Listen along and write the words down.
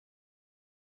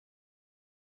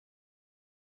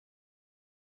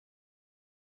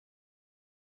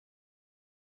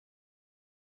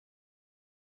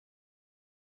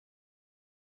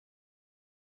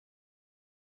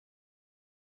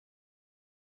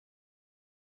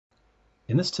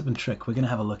In this tip and trick, we're going to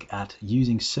have a look at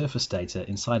using surface data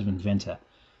inside of Inventor,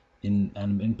 and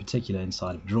in particular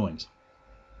inside of drawings.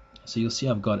 So you'll see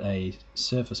I've got a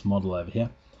surface model over here,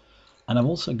 and I've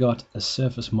also got a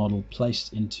surface model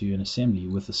placed into an assembly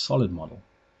with a solid model.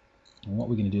 And what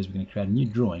we're going to do is we're going to create a new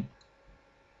drawing.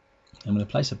 I'm going to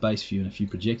place a base view and a few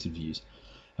projected views.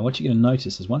 And what you're going to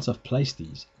notice is once I've placed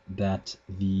these, that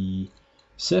the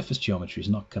surface geometry has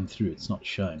not come through, it's not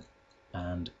shown.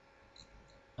 And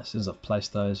as soon as I've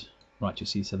placed those, right, you'll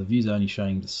see, so the view's only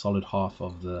showing the solid half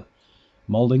of the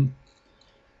molding.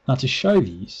 Now to show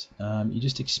these, you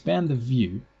just expand the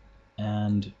view,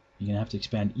 and you're going to have to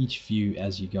expand each view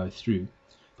as you go through.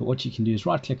 But what you can do is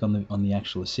right click on the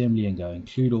actual assembly and go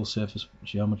include all surface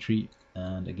geometry,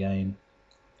 and again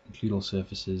include all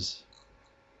surfaces,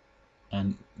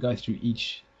 and go through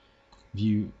each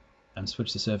view and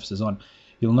switch the surfaces on.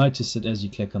 You'll notice that as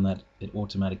you click on that, it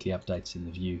automatically updates in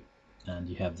the view and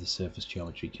you have the surface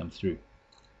geometry come through.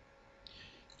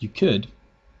 You could,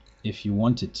 if you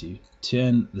wanted to,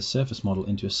 turn the surface model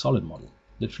into a solid model,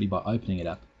 literally by opening it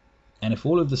up. And if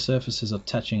all of the surfaces are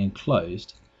touching and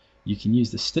closed, you can use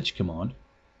the stitch command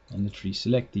and literally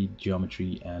select the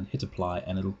geometry and hit apply,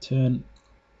 and it'll turn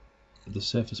the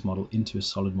surface model into a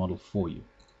solid model for you.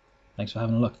 Thanks for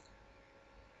having a look.